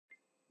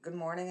Good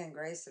morning and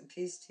grace and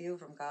peace to you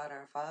from God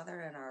our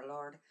Father and our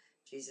Lord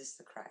Jesus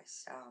the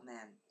Christ.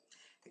 Amen.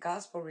 The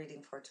Gospel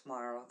reading for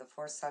tomorrow, the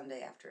fourth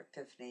Sunday after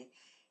Epiphany,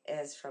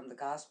 is from the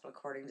Gospel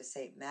according to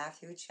St.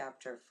 Matthew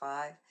chapter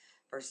 5,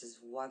 verses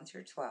 1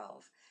 through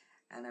 12,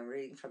 and I'm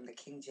reading from the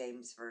King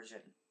James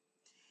Version.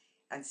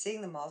 And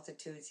seeing the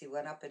multitudes, he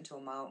went up into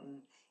a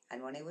mountain,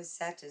 and when he was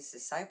set, his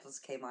disciples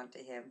came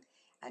unto him,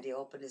 and he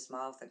opened his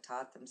mouth and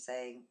taught them,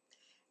 saying,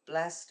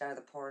 Blessed are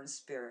the poor in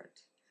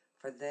spirit,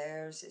 for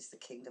theirs is the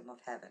kingdom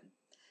of heaven.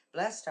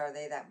 Blessed are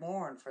they that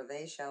mourn, for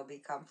they shall be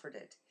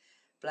comforted.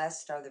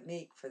 Blessed are the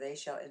meek, for they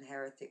shall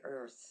inherit the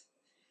earth.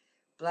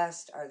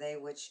 Blessed are they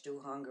which do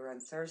hunger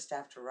and thirst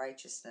after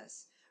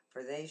righteousness,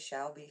 for they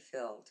shall be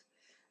filled.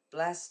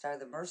 Blessed are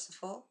the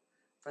merciful,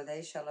 for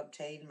they shall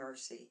obtain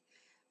mercy.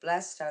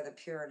 Blessed are the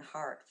pure in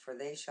heart, for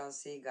they shall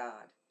see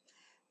God.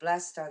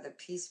 Blessed are the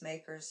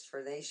peacemakers,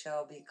 for they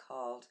shall be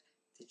called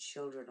the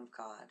children of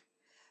God.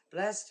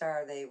 Blessed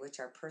are they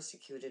which are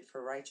persecuted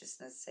for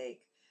righteousness'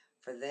 sake,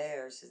 for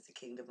theirs is the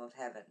kingdom of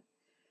heaven.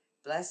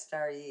 Blessed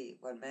are ye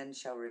when men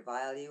shall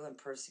revile you and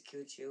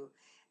persecute you,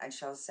 and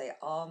shall say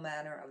all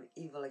manner of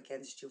evil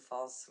against you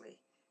falsely,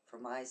 for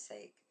my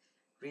sake.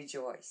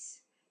 Rejoice,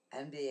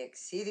 and be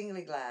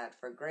exceedingly glad,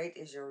 for great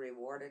is your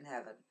reward in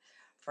heaven.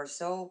 For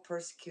so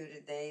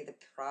persecuted they the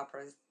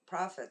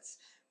prophets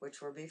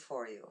which were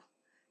before you.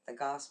 The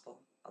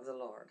Gospel of the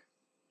Lord.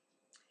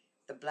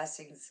 The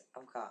blessings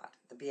of God,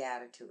 the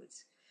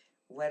Beatitudes.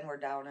 When we're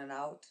down and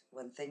out,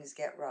 when things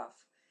get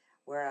rough,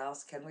 where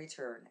else can we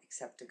turn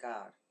except to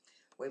God?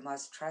 We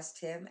must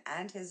trust Him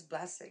and His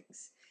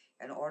blessings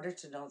in order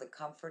to know the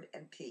comfort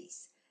and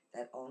peace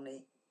that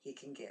only He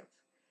can give.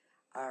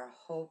 Our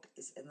hope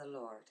is in the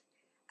Lord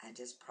and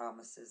His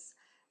promises.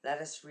 Let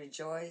us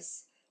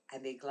rejoice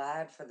and be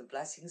glad for the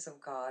blessings of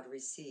God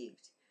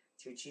received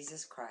through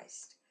Jesus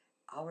Christ,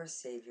 our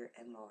Savior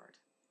and Lord.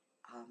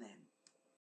 Amen.